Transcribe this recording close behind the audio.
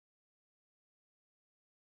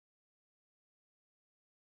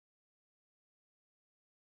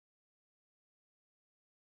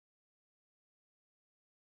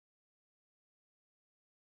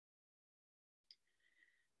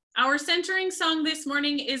Our centering song this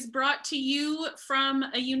morning is brought to you from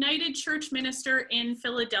a United Church minister in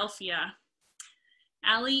Philadelphia.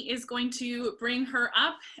 Allie is going to bring her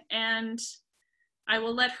up and I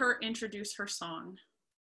will let her introduce her song.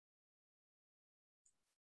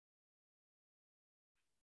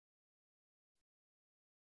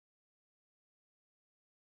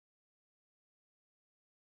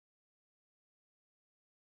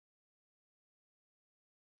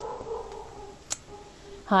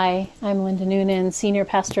 Hi, I'm Linda Noonan, Senior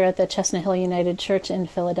Pastor at the Chestnut Hill United Church in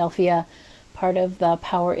Philadelphia, part of the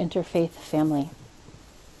Power Interfaith family.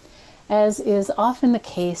 As is often the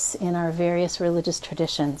case in our various religious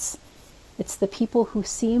traditions, it's the people who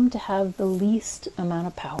seem to have the least amount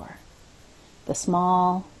of power. The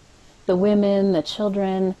small, the women, the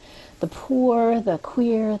children, the poor, the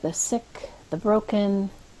queer, the sick, the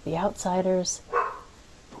broken, the outsiders,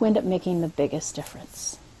 who end up making the biggest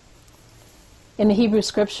difference. In the Hebrew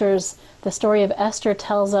Scriptures, the story of Esther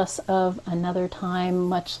tells us of another time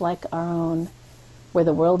much like our own, where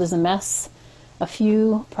the world is a mess, a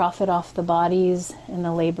few profit off the bodies and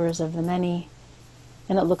the labors of the many,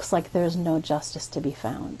 and it looks like there's no justice to be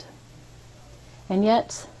found. And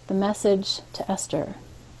yet, the message to Esther,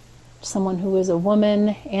 someone who is a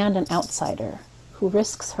woman and an outsider, who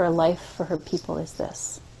risks her life for her people, is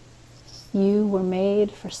this: you were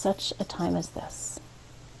made for such a time as this.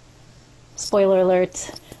 Spoiler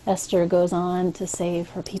alert, Esther goes on to save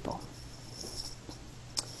her people.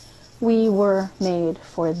 We were made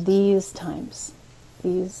for these times,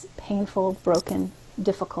 these painful, broken,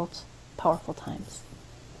 difficult, powerful times.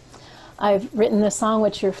 I've written this song,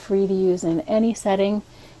 which you're free to use in any setting.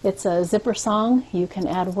 It's a zipper song. You can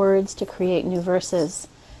add words to create new verses.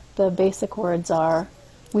 The basic words are,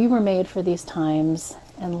 we were made for these times,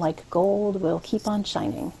 and like gold, we'll keep on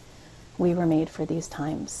shining. We were made for these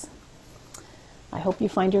times. I hope you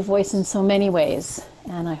find your voice in so many ways,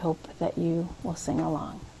 and I hope that you will sing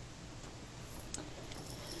along.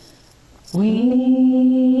 We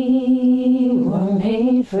were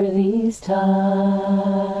made for these times.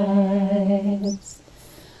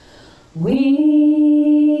 We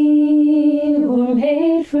were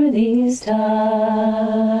made for these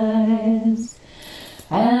times,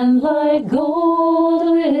 and like gold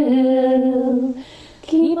we'll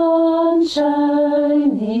keep on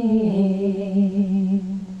shining.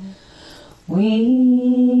 We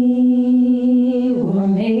were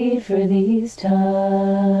made for these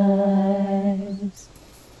times.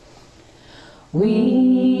 We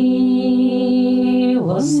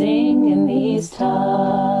will sing in these times.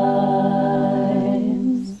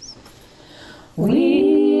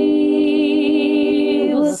 We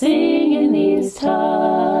will sing in these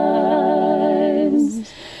times,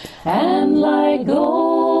 and like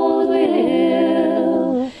gold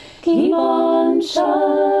we'll keep on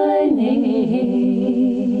shining.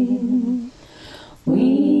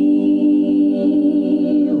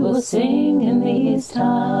 We will sing in these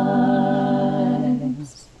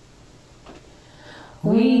times.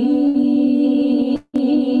 We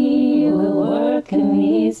will work in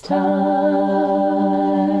these times.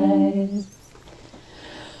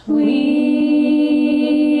 We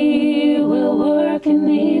will work in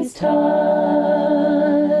these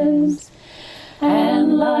times,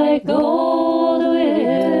 and like gold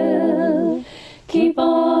we'll keep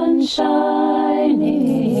on shining.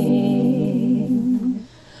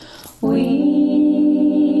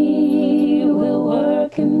 We will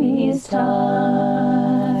work in these times.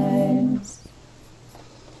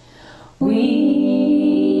 We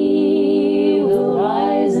will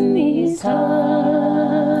rise in these times.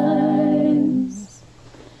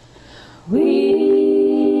 We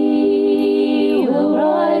will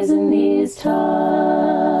rise in these times,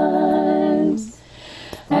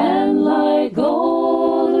 and like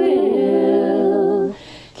gold we'll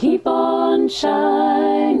keep on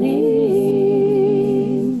shining.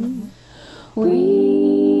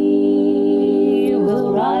 We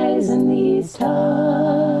will rise in these times.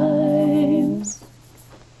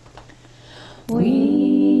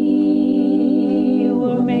 We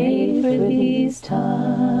were made for these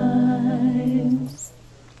times.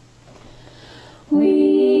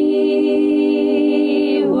 We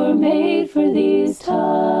were made for these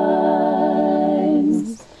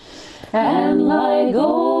times, and like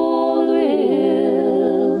gold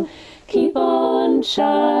we'll keep on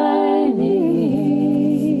shining.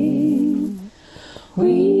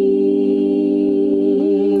 We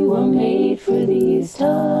were made for these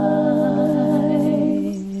times.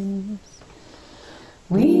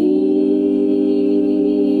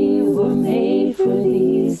 We were made for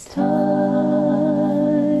these times.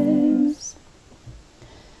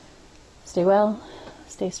 Stay well,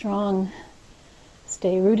 stay stay strong,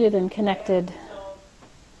 stay rooted and connected.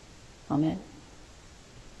 Amen.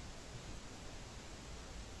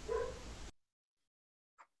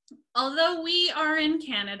 Although we are in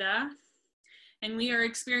Canada and we are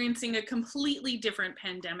experiencing a completely different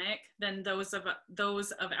pandemic than those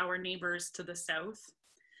of our neighbors to the south,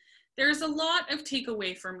 there's a lot of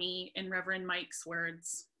takeaway for me in Reverend Mike's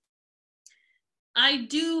words. I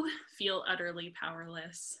do feel utterly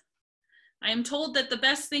powerless. I am told that the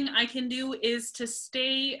best thing I can do is to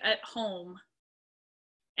stay at home,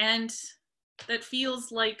 and that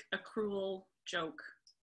feels like a cruel joke.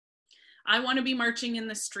 I want to be marching in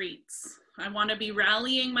the streets. I want to be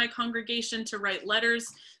rallying my congregation to write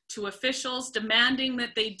letters to officials demanding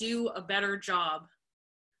that they do a better job.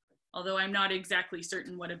 Although I'm not exactly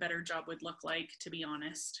certain what a better job would look like, to be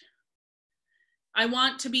honest. I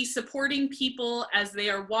want to be supporting people as they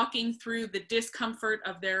are walking through the discomfort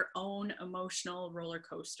of their own emotional roller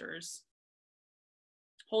coasters,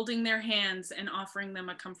 holding their hands and offering them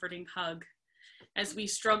a comforting hug as we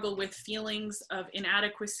struggle with feelings of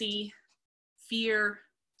inadequacy, fear,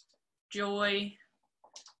 joy,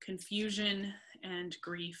 confusion, and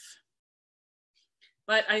grief.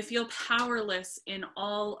 But I feel powerless in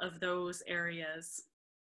all of those areas.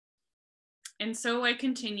 And so I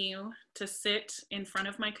continue to sit in front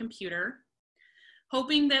of my computer,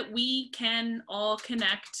 hoping that we can all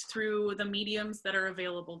connect through the mediums that are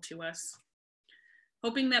available to us.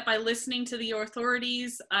 Hoping that by listening to the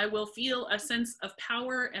authorities, I will feel a sense of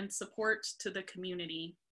power and support to the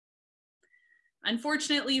community.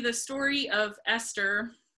 Unfortunately, the story of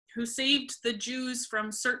Esther, who saved the Jews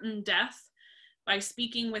from certain death by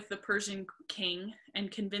speaking with the Persian king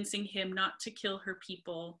and convincing him not to kill her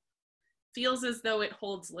people, feels as though it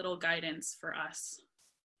holds little guidance for us.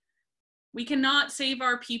 We cannot save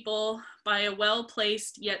our people by a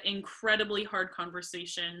well-placed yet incredibly hard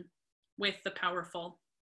conversation with the powerful.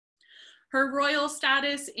 Her royal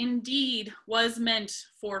status indeed was meant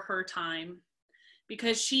for her time,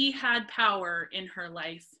 because she had power in her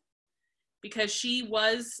life. Because she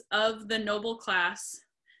was of the noble class,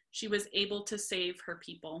 she was able to save her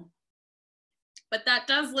people. But that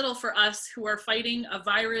does little for us who are fighting a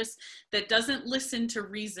virus that doesn't listen to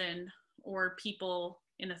reason or people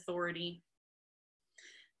in authority.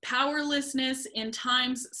 Powerlessness in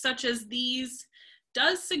times such as these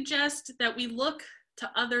does suggest that we look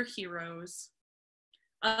to other heroes,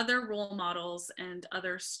 other role models, and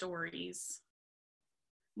other stories.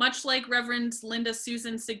 Much like Reverend Linda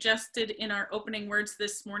Susan suggested in our opening words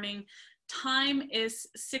this morning, time is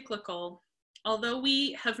cyclical. Although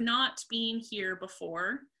we have not been here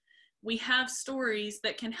before, we have stories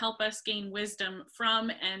that can help us gain wisdom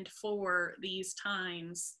from and for these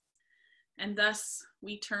times. And thus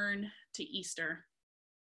we turn to Easter.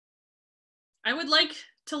 I would like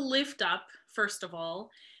to lift up, first of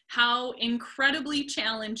all, how incredibly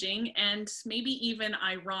challenging and maybe even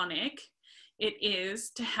ironic it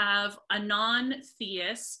is to have a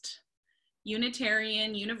non-theist,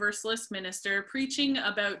 Unitarian, Universalist minister preaching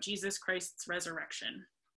about Jesus Christ's resurrection.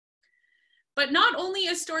 But not only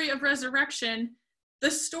a story of resurrection, the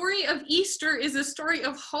story of Easter is a story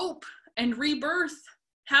of hope and rebirth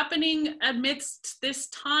happening amidst this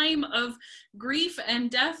time of grief and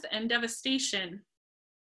death and devastation.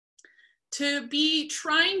 To be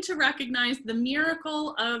trying to recognize the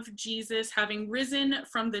miracle of Jesus having risen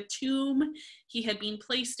from the tomb he had been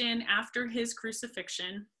placed in after his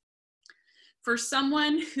crucifixion. For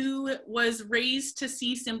someone who was raised to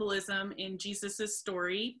see symbolism in Jesus's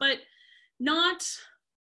story, but not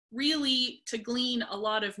really to glean a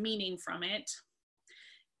lot of meaning from it,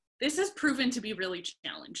 this has proven to be really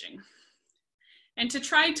challenging. And to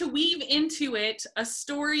try to weave into it a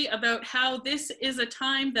story about how this is a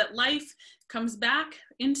time that life comes back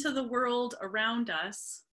into the world around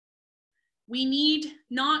us, we need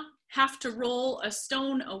not have to roll a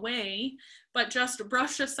stone away, but just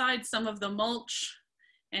brush aside some of the mulch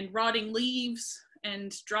and rotting leaves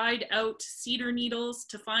and dried out cedar needles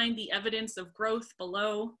to find the evidence of growth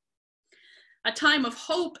below. A time of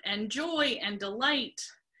hope and joy and delight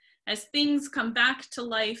as things come back to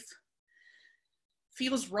life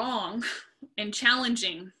feels wrong and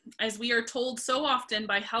challenging, as we are told so often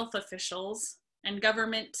by health officials and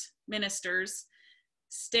government ministers,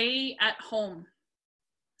 stay at home,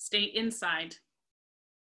 stay inside,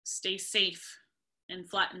 stay safe, and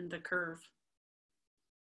flatten the curve.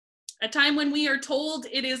 A time when we are told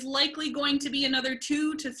it is likely going to be another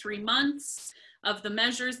 2 to 3 months of the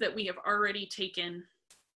measures that we have already taken.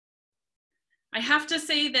 I have to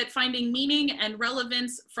say that finding meaning and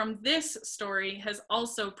relevance from this story has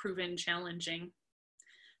also proven challenging.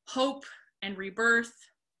 Hope and rebirth,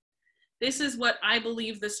 This is what I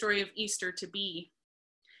believe the story of Easter to be.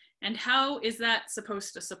 And how is that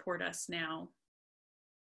supposed to support us now?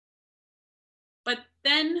 But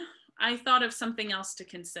then I thought of something else to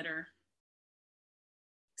consider.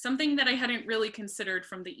 Something that I hadn't really considered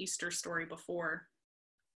from the Easter story before.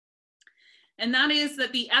 And that is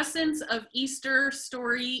that the essence of Easter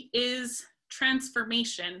story is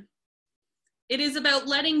transformation. It is about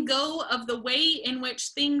letting go of the way in which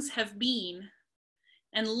things have been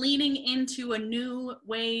and leaning into a new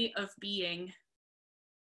way of being.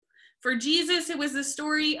 For Jesus, it was a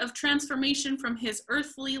story of transformation from his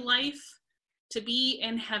earthly life to be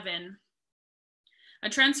in heaven. A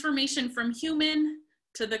transformation from human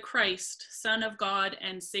to the Christ, Son of God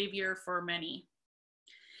and Savior for many.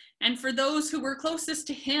 And for those who were closest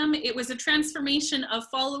to him, it was a transformation of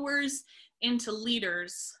followers into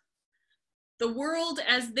leaders. The world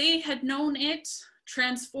as they had known it,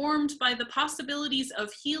 transformed by the possibilities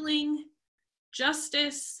of healing,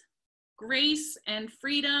 justice, grace, and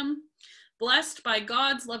freedom, blessed by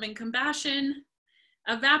God's loving compassion,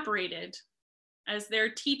 evaporated as their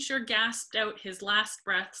teacher gasped out his last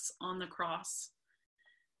breaths on the cross.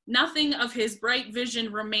 Nothing of his bright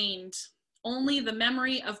vision remained, only the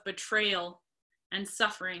memory of betrayal and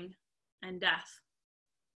suffering and death.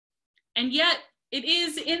 And yet, it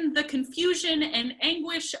is in the confusion and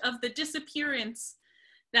anguish of the disappearance,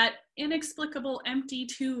 that inexplicable empty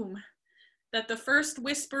tomb, that the first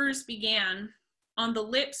whispers began on the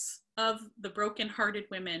lips of the broken-hearted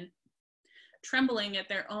women, trembling at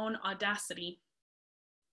their own audacity.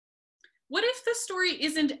 What if the story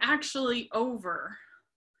isn't actually over?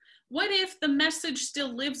 What if the message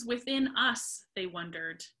still lives within us, they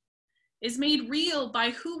wondered, is made real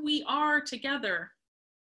by who we are together?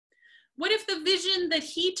 What if the vision that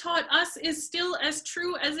he taught us is still as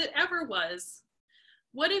true as it ever was?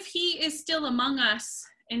 What if he is still among us,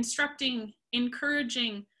 instructing,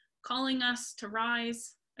 encouraging, calling us to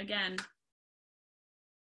rise again?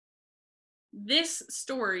 This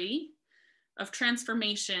story of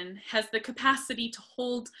transformation has the capacity to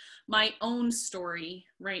hold my own story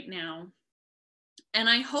right now. And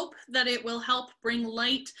I hope that it will help bring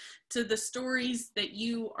light to the stories that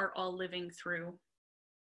you are all living through.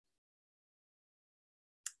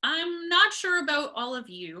 I'm not sure about all of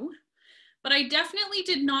you, but I definitely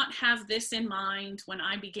did not have this in mind when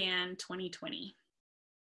I began 2020.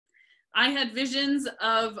 I had visions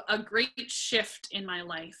of a great shift in my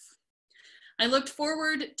life. I looked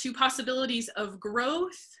forward to possibilities of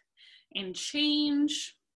growth and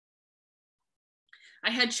change. I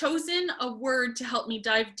had chosen a word to help me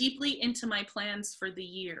dive deeply into my plans for the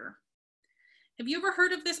year. Have you ever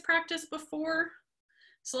heard of this practice before?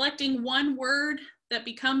 Selecting one word that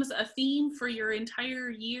becomes a theme for your entire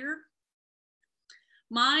year?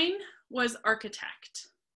 Mine was architect.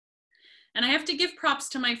 And I have to give props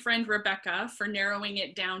to my friend Rebecca for narrowing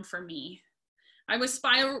it down for me. I was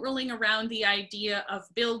spiraling around the idea of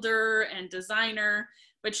builder and designer,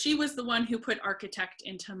 but she was the one who put architect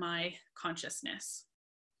into my consciousness.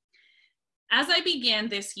 As I began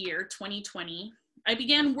this year, 2020, I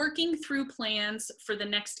began working through plans for the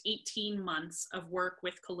next 18 months of work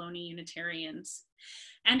with Kelowna Unitarians.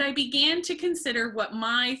 And I began to consider what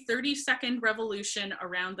my 30-second revolution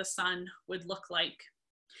around the sun would look like.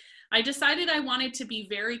 I decided I wanted to be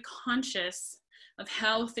very conscious of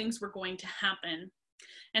how things were going to happen,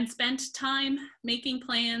 and spent time making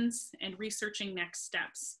plans and researching next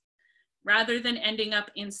steps, rather than ending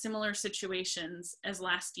up in similar situations as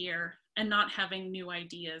last year and not having new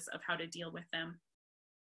ideas of how to deal with them.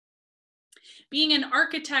 Being an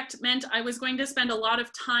architect meant I was going to spend a lot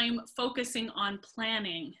of time focusing on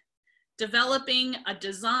planning, developing a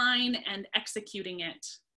design, and executing it.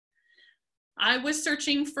 I was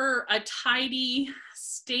searching for a tidy,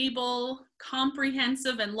 stable,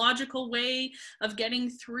 comprehensive, and logical way of getting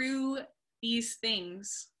through these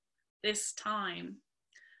things this time,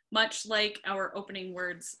 much like our opening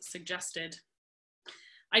words suggested.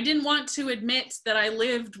 I didn't want to admit that I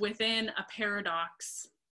lived within a paradox.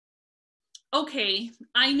 Okay,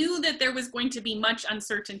 I knew that there was going to be much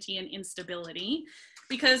uncertainty and instability,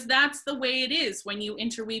 because that's the way it is when you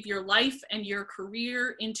interweave your life and your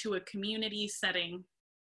career into a community setting.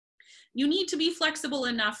 You need to be flexible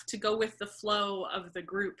enough to go with the flow of the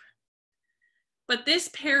group. But this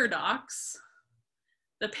paradox,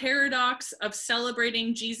 the paradox of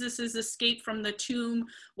celebrating Jesus's escape from the tomb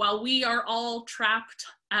while we are all trapped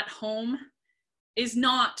at home, is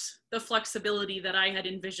not the flexibility that I had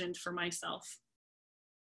envisioned for myself.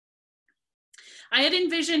 I had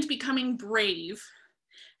envisioned becoming brave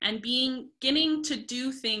and beginning to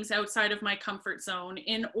do things outside of my comfort zone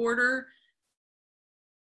in order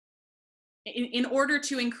in order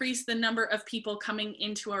to increase the number of people coming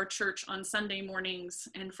into our church on Sunday mornings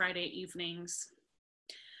and Friday evenings.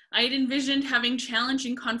 I had envisioned having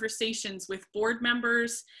challenging conversations with board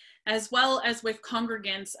members as well as with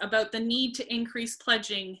congregants about the need to increase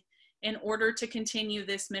pledging in order to continue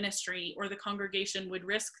this ministry, or the congregation would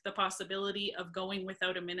risk the possibility of going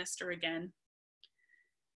without a minister again.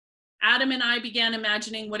 Adam and I began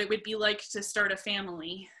imagining what it would be like to start a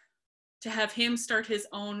family, to have him start his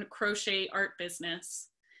own crochet art business,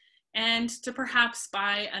 and to perhaps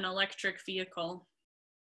buy an electric vehicle.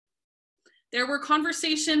 There were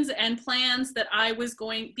conversations and plans that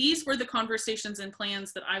these were the conversations and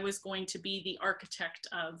plans that I was going to be the architect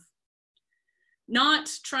of. Not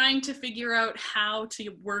trying to figure out how to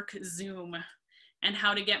work Zoom and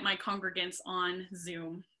how to get my congregants on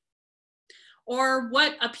Zoom, or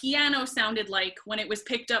what a piano sounded like when it was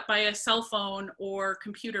picked up by a cell phone or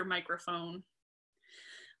computer microphone.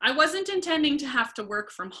 I wasn't intending to have to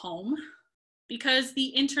work from home because the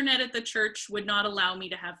internet at the church would not allow me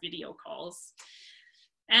to have video calls.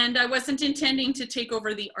 And I wasn't intending to take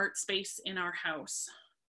over the art space in our house.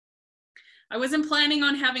 I wasn't planning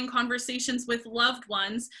on having conversations with loved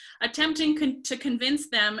ones, attempting to convince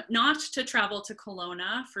them not to travel to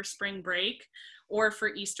Kelowna for spring break or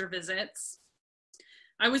for Easter visits.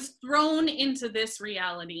 I was thrown into this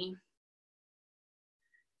reality,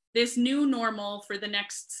 this new normal for the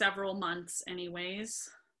next several months anyways.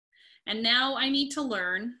 And now I need to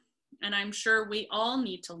learn, and I'm sure we all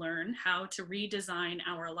need to learn, how to redesign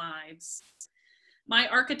our lives. My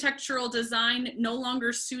architectural design no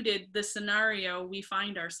longer suited the scenario we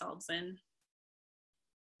find ourselves in.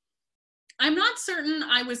 I'm not certain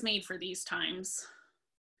I was made for these times.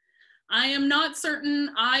 I am not certain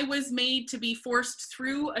I was made to be forced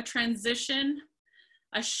through a transition,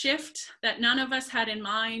 a shift that none of us had in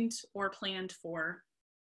mind or planned for.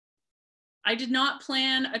 I did not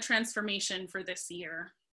plan a transformation for this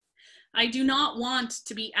year. I do not want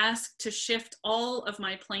to be asked to shift all of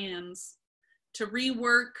my plans, to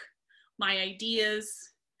rework my ideas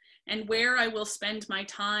and where I will spend my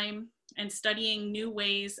time and studying new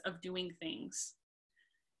ways of doing things.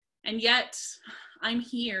 And yet, I'm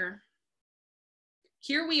here.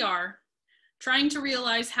 Here we are, trying to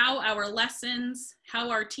realize how our lessons, how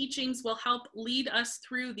our teachings will help lead us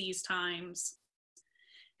through these times.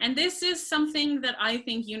 And this is something that I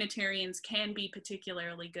think Unitarians can be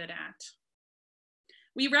particularly good at.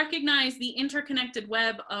 We recognize the interconnected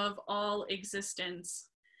web of all existence.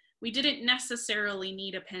 We didn't necessarily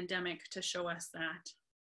need a pandemic to show us that.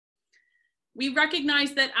 We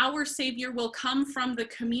recognize that our Savior will come from the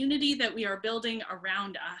community that we are building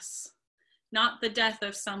around us, not the death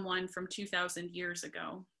of someone from 2,000 years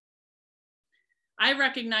ago. I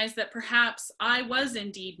recognize that perhaps I was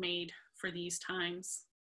indeed made for these times,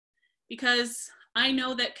 because I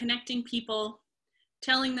know that connecting people,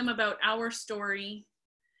 telling them about our story,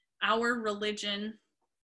 our religion,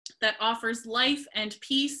 that offers life and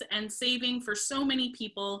peace and saving for so many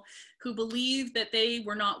people who believe that they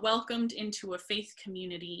were not welcomed into a faith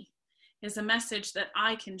community, is a message that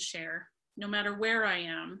I can share, no matter where I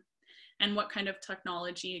am and what kind of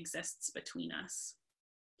technology exists between us.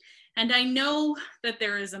 And I know that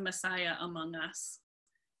there is a Messiah among us,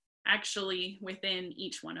 actually within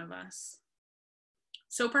each one of us.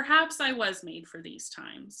 So perhaps I was made for these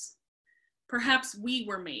times. Perhaps we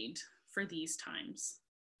were made for these times,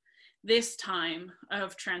 this time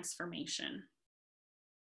of transformation.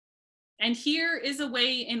 And here is a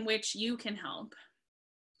way in which you can help.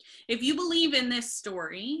 If you believe in this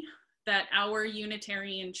story, that our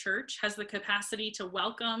Unitarian Church has the capacity to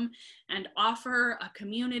welcome and offer a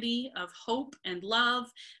community of hope and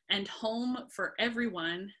love and home for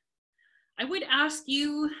everyone, I would ask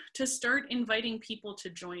you to start inviting people to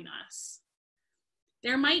join us.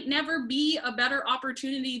 There might never be a better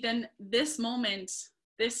opportunity than this moment,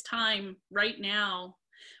 this time, right now,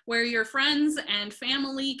 where your friends and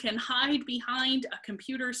family can hide behind a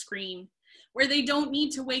computer screen, where they don't need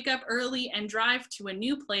to wake up early and drive to a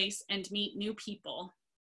new place and meet new people.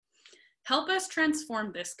 Help us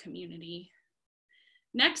transform this community.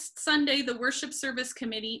 Next Sunday, the worship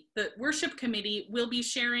committee will be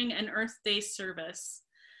sharing an Earth Day service,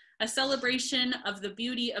 a celebration of the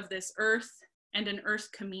beauty of this earth and an earth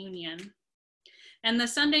communion. And the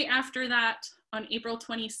Sunday after that, on April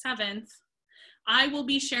 27th, I will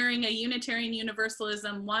be sharing a Unitarian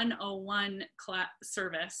Universalism 101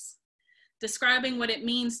 service, describing what it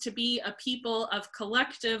means to be a people of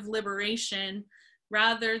collective liberation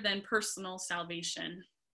rather than personal salvation.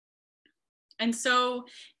 And so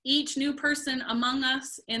each new person among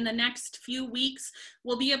us in the next few weeks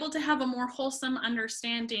will be able to have a more wholesome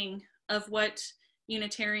understanding of what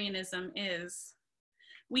Unitarianism is.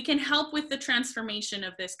 We can help with the transformation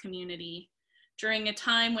of this community during a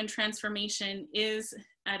time when transformation is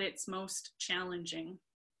at its most challenging.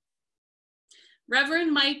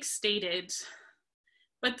 Reverend Mike stated,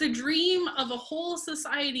 "But the dream of a whole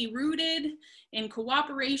society rooted in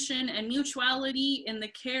cooperation and mutuality in the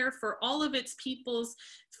care for all of its peoples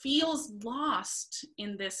feels lost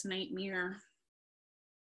in this nightmare.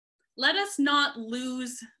 Let us not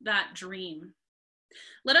lose that dream.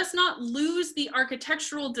 Let us not lose the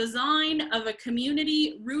architectural design of a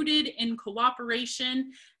community rooted in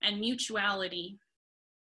cooperation and mutuality.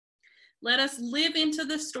 Let us live into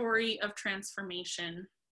the story of transformation.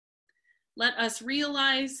 Let us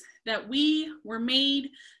realize that we were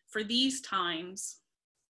made for these times,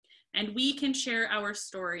 and we can share our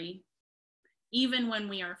story, even when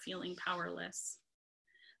we are feeling powerless.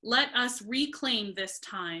 Let us reclaim this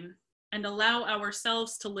time and allow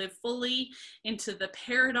ourselves to live fully into the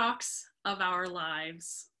paradox of our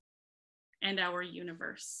lives and our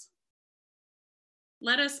universe.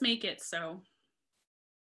 Let us make it so.